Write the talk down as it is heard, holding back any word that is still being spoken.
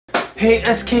Hey,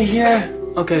 SK here!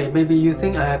 Okay, maybe you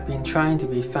think I have been trying to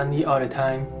be funny all the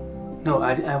time. No,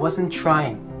 I wasn't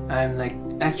trying. I'm like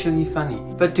actually funny.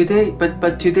 But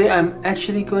today I'm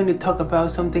actually going to talk about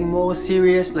something more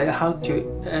serious, like how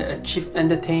to achieve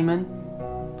entertainment.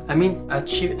 I mean,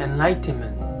 achieve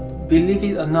enlightenment. Believe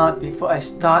it or not, before I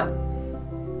start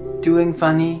doing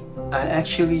funny, I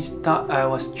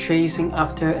was chasing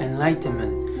after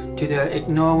enlightenment. To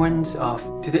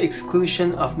the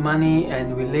exclusion of money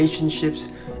and relationships,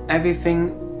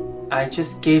 everything. I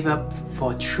just gave up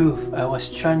for truth. I was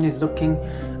looking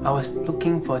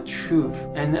for truth,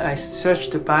 and I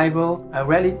searched the Bible. I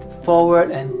read it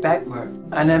forward and backward,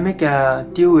 and I make a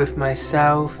deal with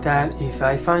myself that if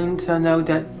I turn out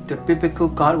that the biblical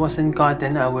God wasn't God,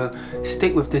 then I will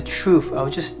stick with the truth. I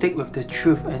will just stick with the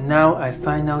truth. And now I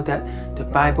find out that the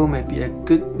Bible may be a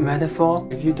good metaphor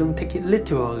if you don't take it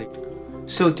literally.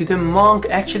 So did the monk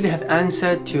actually have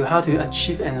answer to how to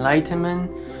achieve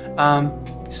enlightenment?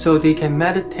 So they can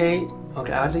meditate.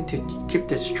 Okay, I like to keep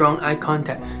the strong eye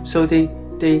contact. So they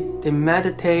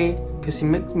meditate, because it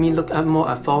makes me look more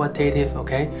authoritative.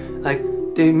 Okay, like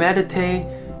they meditate.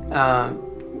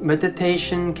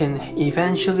 Meditation can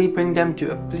eventually bring them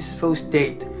to a blissful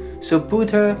state. So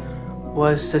Buddha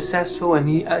was successful, and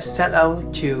he set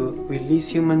out to release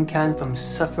humankind from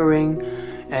suffering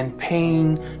and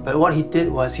pain. But what he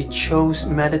did was he chose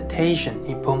meditation.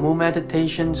 He promoted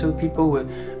meditation, so people would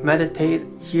meditate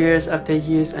years after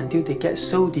years until they get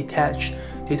so detached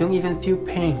they don't even feel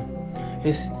pain.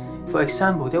 For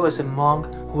example, there was a monk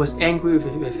who was angry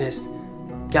with his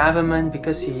government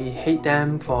because he hated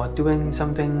them for doing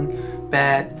something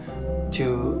bad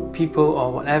to people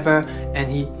or whatever,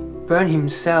 and he burned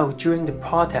himself during the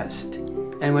protest.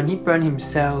 And when he burned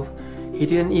himself, he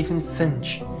didn't even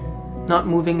flinch, not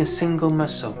moving a single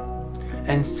muscle.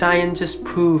 And science just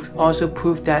also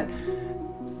proved that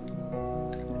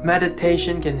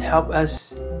meditation can help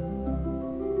us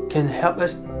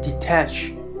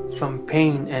detach from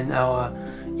pain and our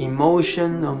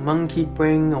emotion or monkey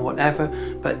brain or whatever.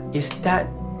 But is that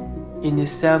in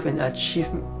itself an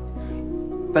achievement?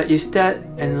 But is that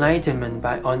enlightenment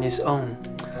on its own?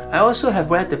 I also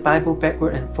have read the Bible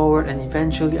backward and forward, and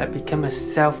eventually I became a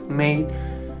self-made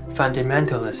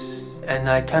fundamentalist, and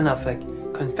I kind of like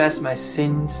confess my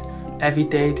sins every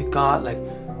day to God, like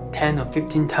 10 or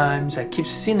 15 times. I keep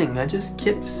sinning. I just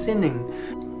keep sinning.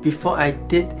 Before I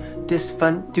did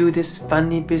do this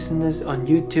funny business on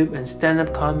YouTube and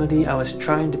stand-up comedy, I was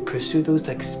trying to pursue those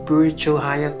like spiritual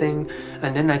higher thing,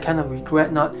 and then I kind of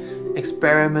regret not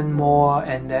experiment more,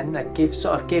 and then I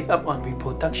sort of gave up on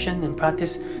reproduction and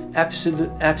practiced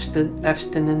absolute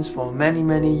abstinence for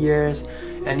many years.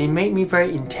 And it made me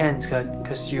very intense,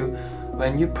 because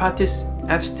when you practice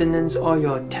abstinence, all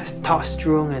your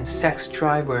testosterone and sex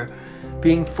drive were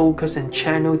being focused and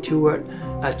channeled toward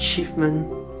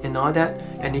achievement and all that,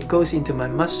 and it goes into my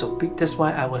muscle. That's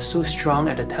why I was so strong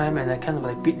at the time, and I kind of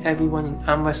like beat everyone in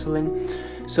arm wrestling.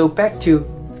 So back to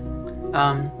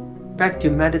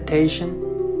meditation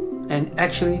and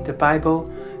actually the Bible.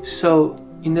 So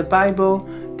in the Bible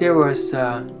there was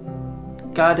a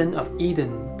Garden of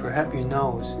Eden, perhaps you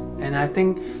know. And I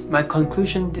think my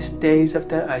conclusion these days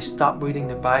after I stopped reading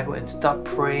the Bible and stopped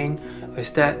praying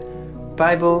is that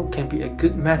Bible can be a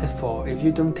good metaphor if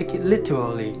you don't take it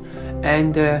literally.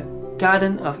 And the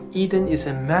Garden of Eden is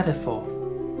a metaphor,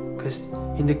 because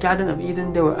in the Garden of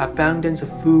Eden there were abundance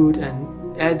of food, and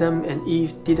Adam and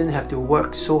Eve didn't have to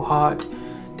work so hard.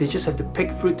 They just have to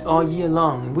pick fruit all year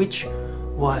long, which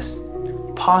was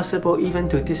possible even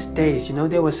to these days. You know,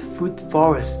 there was fruit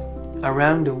forests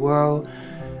around the world.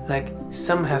 Like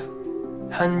some have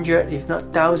 100 if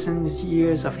not thousands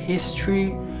years of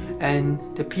history, and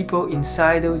the people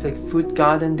inside those like fruit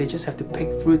garden, they just have to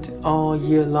pick fruit all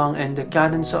year long, and the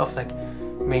garden sort of like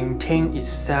maintain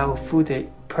itself through the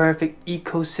perfect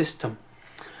ecosystem.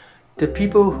 The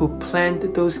people who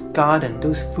planted those gardens,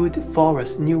 those food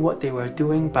forests, knew what they were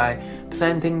doing by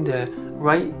planting the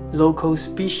right local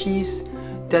species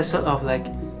that sort of like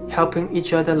helping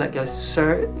each other like a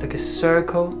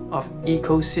circle of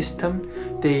ecosystem.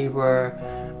 They were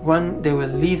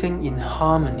living in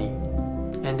harmony,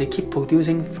 and they keep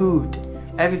producing food.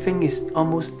 Everything is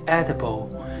almost edible.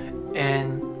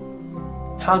 And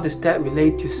how does that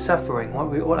relate to suffering,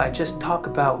 what I just talked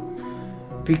about?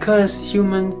 Because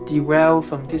humans derail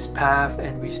from this path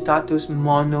and we start those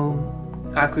mono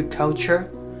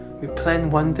agriculture. We plant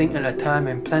one thing at a time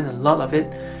and plant a lot of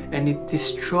it, and it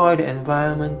destroys the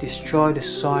environment, destroys the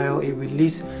soil. It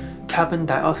releases carbon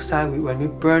dioxide when we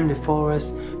burn the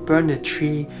forest, burn the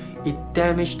tree, it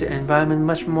damaged the environment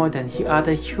much more than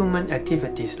other human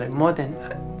activities, like more than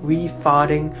we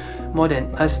farting, more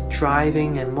than us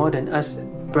driving, and more than us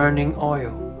burning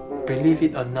oil. Believe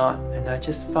it or not. And I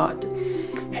just thought,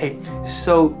 hey,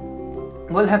 so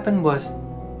what happened was,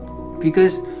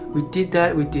 because we did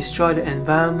that, we destroyed the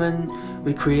environment,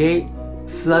 we create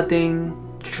flooding,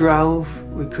 drought,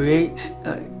 we create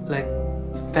like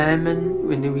famine,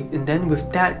 and then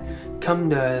with that come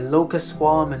the locust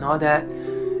swarm and all that.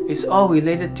 It's all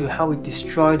related to how we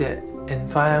destroy the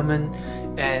environment,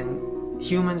 and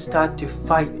humans start to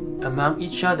fight among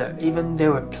each other. Even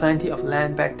there were plenty of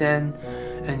land back then,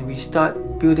 and we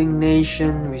start building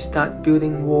nation, we start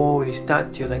building war, we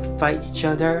start to like fight each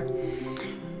other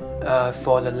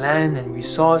for the land and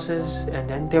resources, and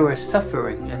then there was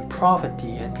suffering and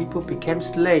poverty, and people became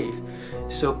slaves.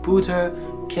 So Buddha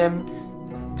came.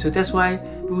 So that's why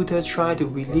Buddha tried to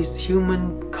release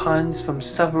humankind from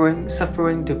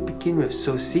suffering to begin with.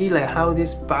 So see like how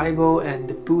this Bible and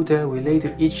the Buddha relate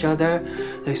to each other.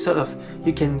 Like sort of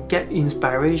you can get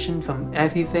inspiration from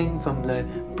everything, from the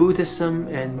Buddhism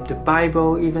and the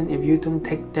Bible, even if you don't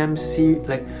take them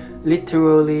like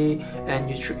literally, and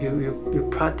you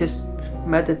practice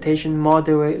meditation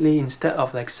moderately instead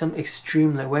of like some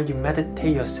extreme like where you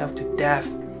meditate yourself to death.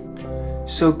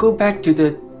 So go back to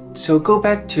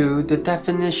the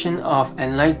definition of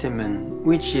enlightenment,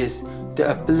 which is the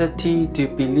ability to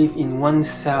believe in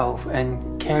oneself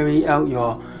and carry out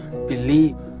your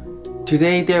belief.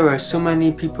 Today there are so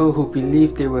many people who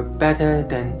believe they were better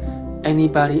than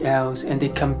anybody else, and they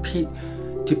compete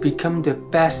to become the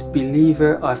best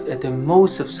believer of the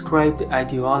most subscribed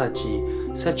ideology.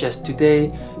 Such as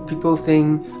today, people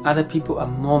think other people are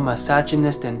more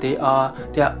misogynist than they are.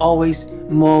 They are always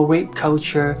more rape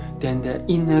culture than the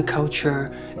inner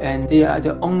culture, and they are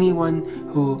the only one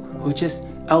who just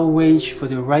outrage for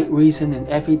the right reason, and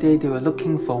every day they were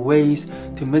looking for ways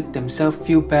to make themselves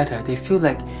feel better. They feel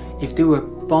like if they were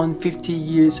born 50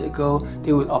 years ago,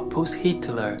 they would oppose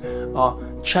Hitler, or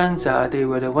chances are they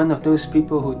were one of those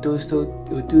people who do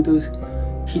those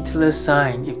Hitler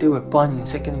sign if they were born in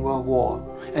Second World War.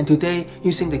 And today,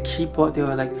 using the keyboard, they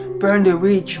were like, burn the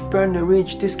rich,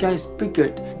 this guy is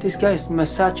bigot, this guy is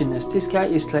misogynist, this guy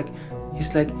is like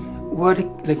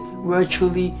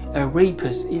virtually a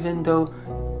rapist, even though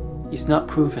it's not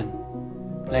proven.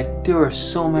 Like there are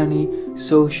so many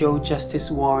social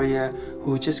justice warriors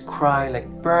who just cry like,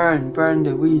 burn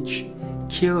the rich,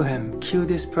 kill him, kill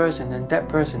this person and that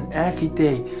person every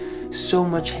day. So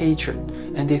much hatred,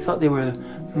 and they thought they were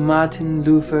Martin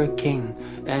Luther King,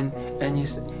 and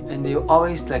they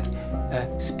always like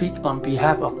speak on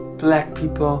behalf of black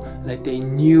people, like they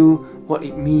knew what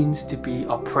it means to be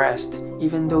oppressed,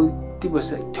 even though it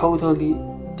was a totally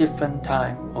different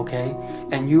time, okay?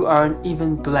 And you aren't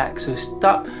even black, so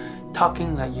stop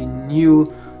talking like you knew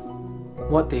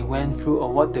what they went through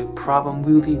or what the problem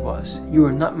really was. You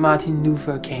are not Martin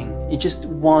Luther King. You just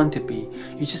want to be.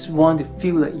 You just want to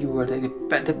feel like you were like a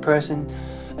better person.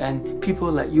 And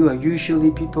people like you are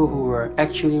usually people who were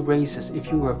actually racist if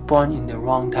you were born in the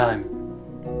wrong time.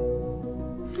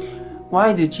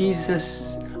 Why did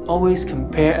Jesus always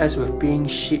compare us with being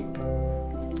sheep?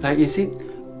 Like, is it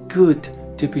good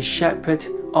to be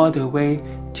shepherded all the way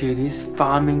to this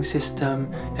farming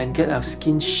system and get our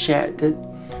skin shedded?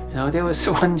 You know, there was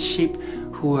one sheep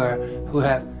who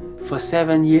have for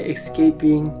 7 years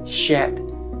escaping shed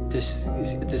the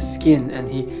skin, and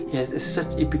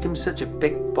it becomes such a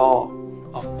big ball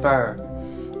of fur,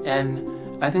 and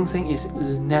I don't think it's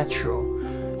natural.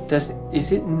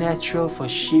 Is it natural for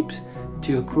sheep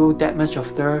to grow that much of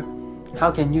fur?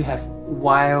 How can you have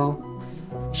wild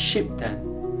sheep then?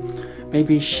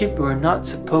 Maybe sheep were not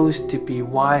supposed to be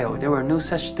wild. There were no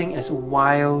such thing as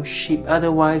wild sheep.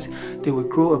 Otherwise, they would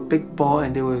grow a big ball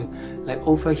and they would like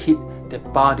overheat the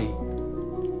body.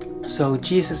 So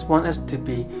Jesus wants us to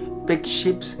be big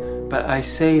sheep, but I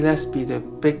say let's be the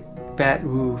big bad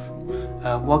wolf,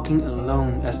 walking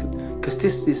alone. Because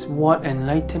this is what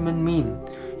enlightenment means.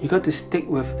 You got to stick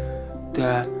with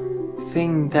the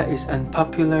thing that is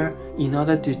unpopular in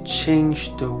order to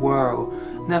change the world.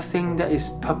 Nothing that is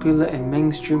popular and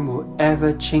mainstream will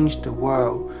ever change the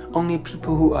world. Only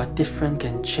people who are different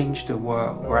can change the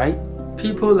world, right?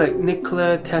 People like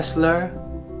Nikola Tesla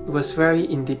was very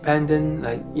independent,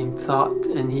 like in thought,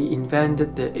 and he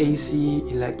invented the AC,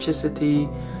 electricity,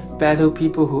 battled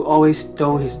people who always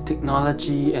stole his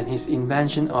technology and his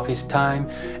invention of his time,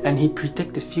 and he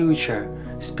predicted the future.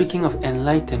 Speaking of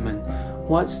enlightenment,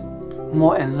 what's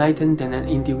more enlightened than an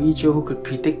individual who could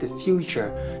predict the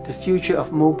future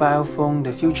of mobile phone,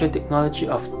 the future technology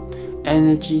of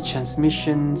energy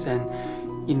transmissions, and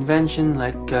invention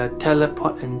like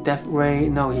teleport and death ray.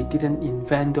 No, he didn't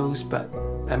invent those, but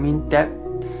I mean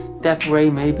death ray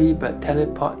maybe, but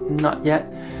teleport not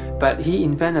yet. But he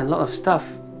invented a lot of stuff,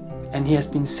 and he has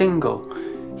been single.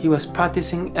 He was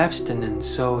practicing abstinence,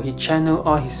 so he channeled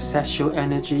all his sexual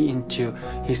energy into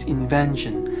his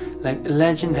invention. Like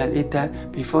legend had it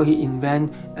that before he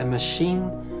invented a machine,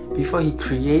 before he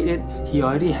created, he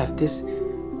already have this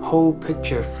whole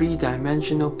picture,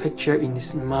 three-dimensional picture in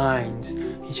his mind.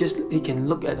 He can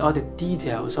look at all the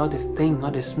details, all the thing,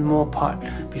 all the small part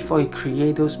before he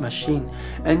create those machines.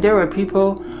 And there were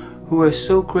people who were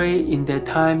so great in their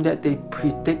time that they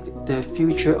predict the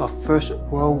future of First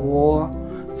World War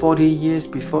 40 years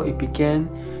before it began.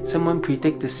 Someone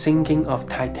predict the sinking of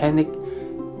Titanic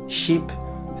ship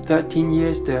 13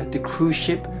 years, the cruise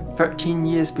ship 13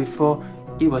 years before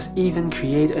it was even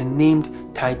created and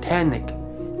named Titanic.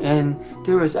 And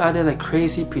there was other like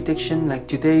crazy prediction, like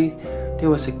today there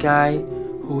was a guy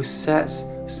who says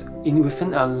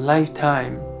within our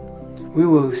lifetime we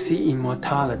will see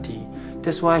immortality.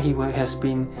 That's why he has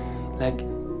been like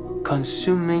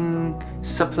consuming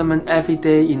supplement every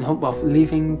day in hope of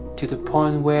living to the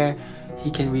point where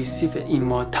he can receive an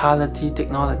immortality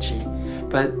technology.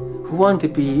 But who want to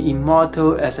be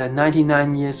immortal as a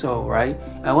 99 years old, right?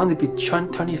 I want to be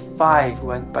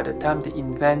 25 by the time they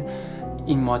invent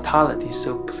immortality,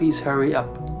 so please hurry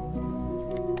up.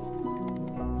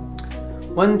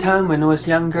 One time when I was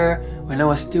younger, when I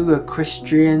was still a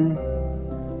Christian,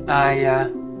 I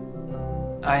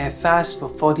fast for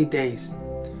 40 days.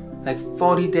 Like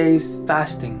 40 days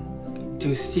fasting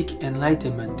to seek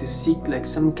enlightenment, to seek like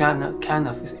some kind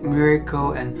of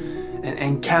miracle and an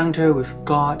encounter with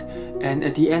God. And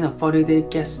at the end of 40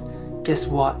 days, guess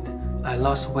what? I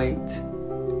lost weight.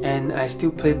 And I still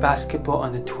play basketball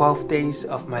on the 12 days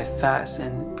of my fast.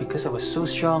 And because I was so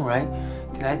strong, right?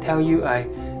 Did I tell you I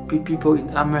beat people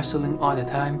in arm wrestling all the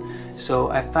time?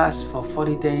 So I fast for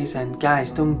 40 days, and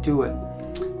guys, don't do it.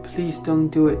 Please don't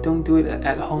do it. Don't do it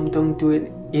at home. Don't do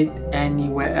it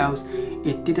anywhere else.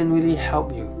 It didn't really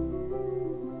help you.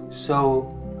 So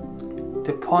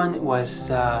the point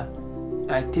was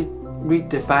I did read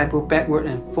the Bible backward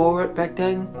and forward back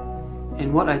then,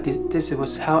 and what I did, this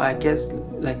was how I guess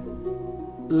like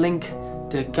link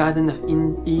the Garden of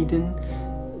Eden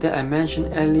that I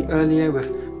mentioned earlier with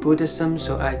Buddhism,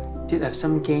 so I did have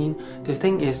some gain. The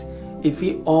thing is, if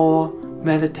we all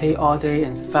meditate all day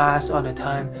and fast all the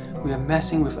time, we are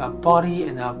messing with our body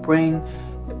and our brain.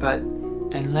 But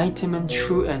enlightenment,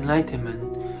 true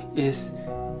enlightenment, is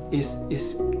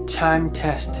time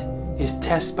test, is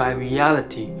test by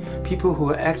reality. People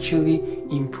who actually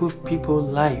improve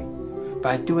people's life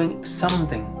by doing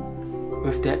something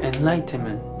with their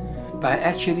enlightenment, by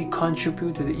actually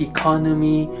contribute to the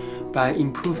economy, by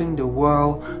improving the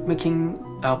world, making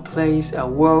our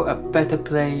world a better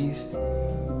place,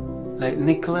 like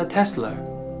Nikola Tesla,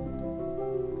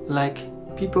 like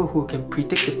people who can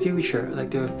predict the future, like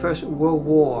the First World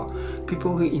War,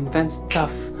 people who invent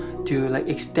stuff to like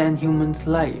extend humans'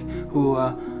 life,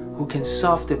 who can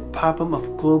solve the problem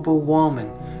of global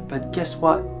warming. But guess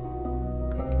what?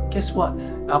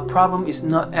 Our problem is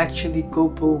not actually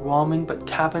global warming, but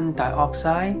carbon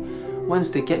dioxide. Once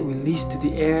they get released to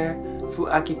the air through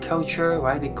agriculture,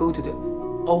 right, they go to the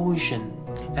ocean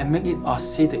and make it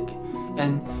acidic,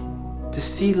 and the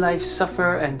sea life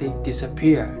suffer and they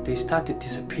disappear. They start to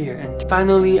disappear. And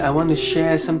finally, I want to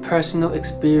share some personal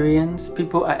experience.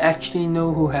 People I actually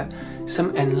know who have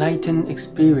some enlightened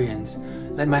experience,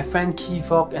 like my friend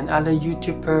Kivok and other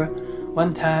YouTuber.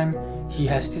 One time, he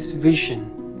has this vision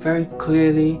very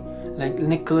clearly, like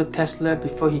Nikola Tesla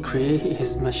before he created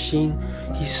his machine.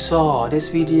 He saw this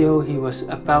video he was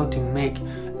about to make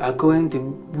are going to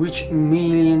reach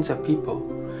millions of people.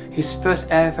 His first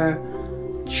ever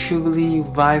truly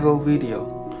viral video.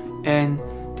 And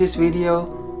this video,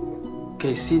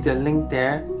 okay, see the link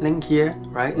there, link here,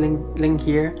 right? Link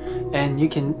here, and you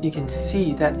can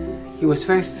see that he was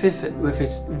very vivid with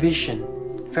his vision,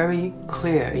 very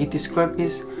clear. He described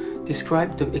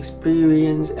the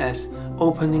experience as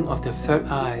opening of the third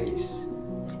eyes.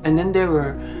 And then there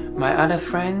were my other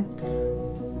friend,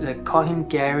 like call him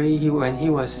Gary. When he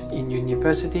was in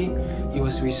university, he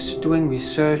was doing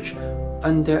research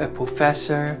under a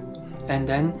professor, and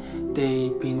then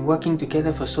they've been working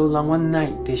together for so long. One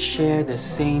night they share the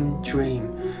same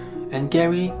dream, and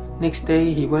Gary, next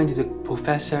day he went to the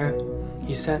professor.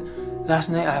 He said, last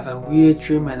night I have a weird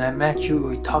dream and I met you,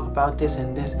 we talked about this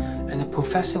and this. And the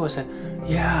professor was like,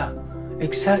 yeah,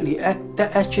 exactly,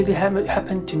 that actually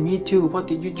happened to me too. What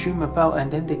did you dream about? And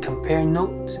then they compare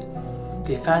notes.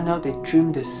 they find out they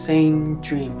dream the same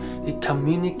dream. They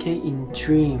communicate in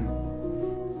dream.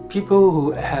 People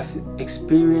who have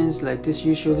experience like this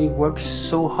usually work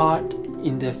so hard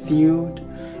in their field,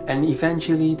 and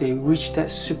eventually they reach that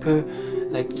super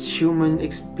like human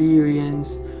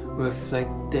experience with like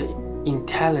the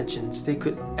intelligence. They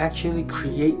could actually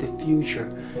create the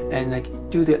future and like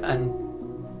do the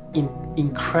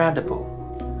incredible.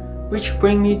 Which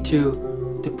brings me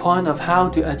to the point of how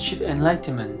to achieve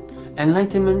enlightenment.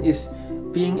 Enlightenment is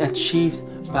being achieved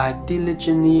by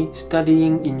diligently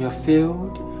studying in your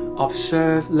field,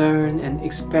 observe, learn, and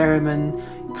experiment,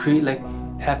 create like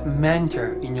have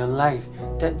mentor in your life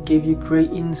that give you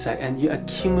great insight, and you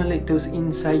accumulate those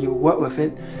insights, you work with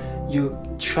it, you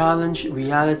challenge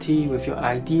reality with your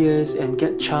ideas and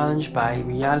get challenged by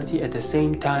reality at the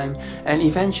same time, and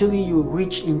eventually you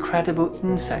reach incredible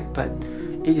insight. But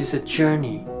it is a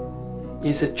journey.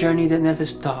 It's a journey that never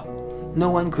stops.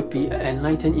 No one could be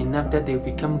enlightened enough that they will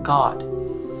become God.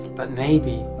 But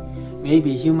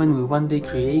maybe human will one day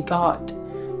create God,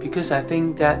 because I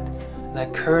think that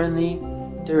like currently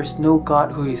there is no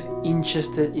God who is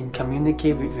interested in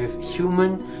communicating with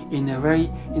human in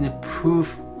a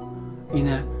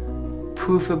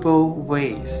provable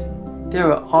ways.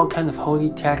 There are all kinds of holy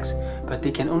texts, but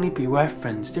they can only be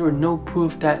referenced. There are no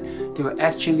proof that they were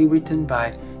actually written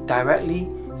by directly,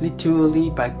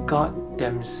 literally by God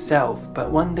themselves.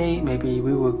 But one day maybe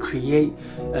we will create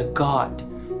a God,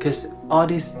 because all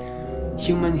this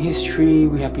human history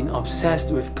we have been obsessed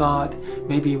with God.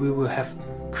 Maybe we will have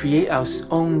create our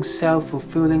own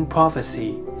self-fulfilling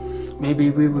prophecy.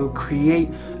 Maybe we will create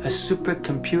a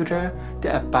supercomputer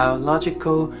that are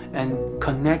biological and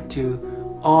connect to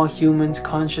all humans'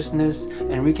 consciousness,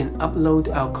 and we can upload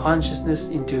our consciousness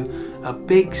into a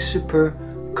big super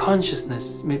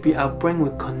consciousness. Maybe our brain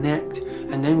will connect,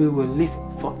 and then we will live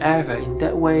forever in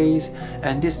that ways,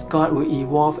 and this God will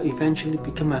evolve, eventually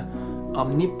become a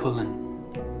omnipotent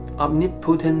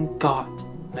God,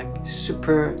 like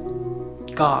super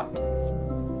God.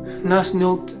 Last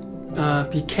note,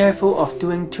 be careful of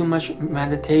doing too much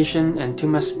meditation and too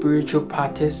much spiritual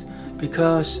practice,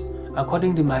 because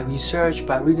according to my research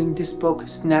by reading this book,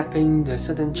 Snapping the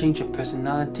Sudden Change of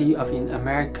Personality in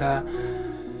America,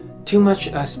 too much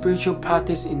spiritual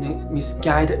practice in a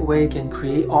misguided way can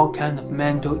create all kinds of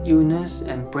mental illness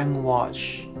and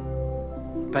brainwash.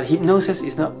 But hypnosis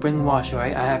is not brainwash,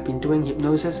 right? I have been doing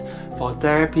hypnosis for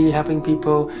therapy, helping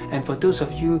people, and for those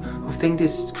of you who think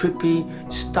this is creepy,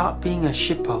 stop being a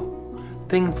shippo.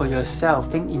 Think for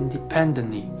yourself, think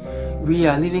independently. We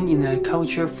are living in a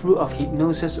culture full of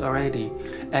hypnosis already,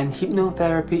 and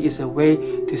hypnotherapy is a way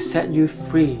to set you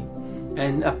free.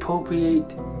 An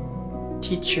appropriate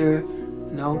teacher,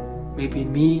 maybe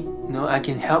me, I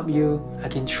can help you. I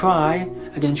can try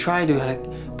to like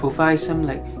provide some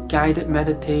like guided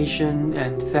meditation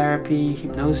and therapy,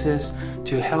 hypnosis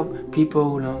to help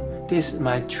people. This is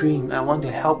my dream. I want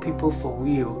to help people for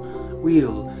real.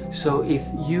 So if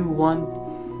you want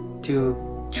to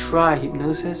try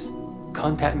hypnosis,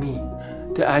 contact me.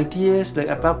 The ideas like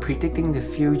about predicting the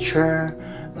future,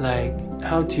 like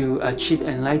how to achieve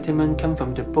enlightenment, come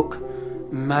from the book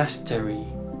Mastery.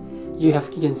 You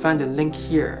can find the link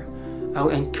here. I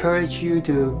will encourage you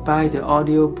to buy the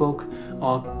audio book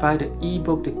or buy the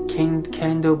ebook, the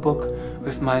Kindle book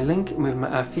with my link, with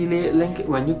my affiliate link.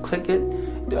 When you click it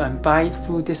and buy it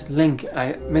through this link,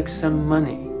 I make some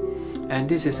money. And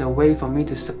this is a way for me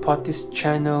to support this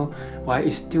channel while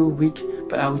it's still weak.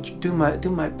 But I will do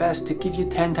my best to give you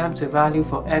 10 times the value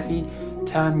for every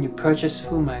time you purchase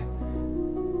through my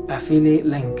affiliate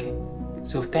link.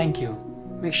 So thank you.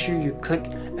 Make sure you click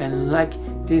and like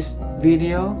this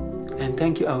video, and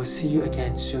thank you. I will see you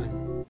again soon.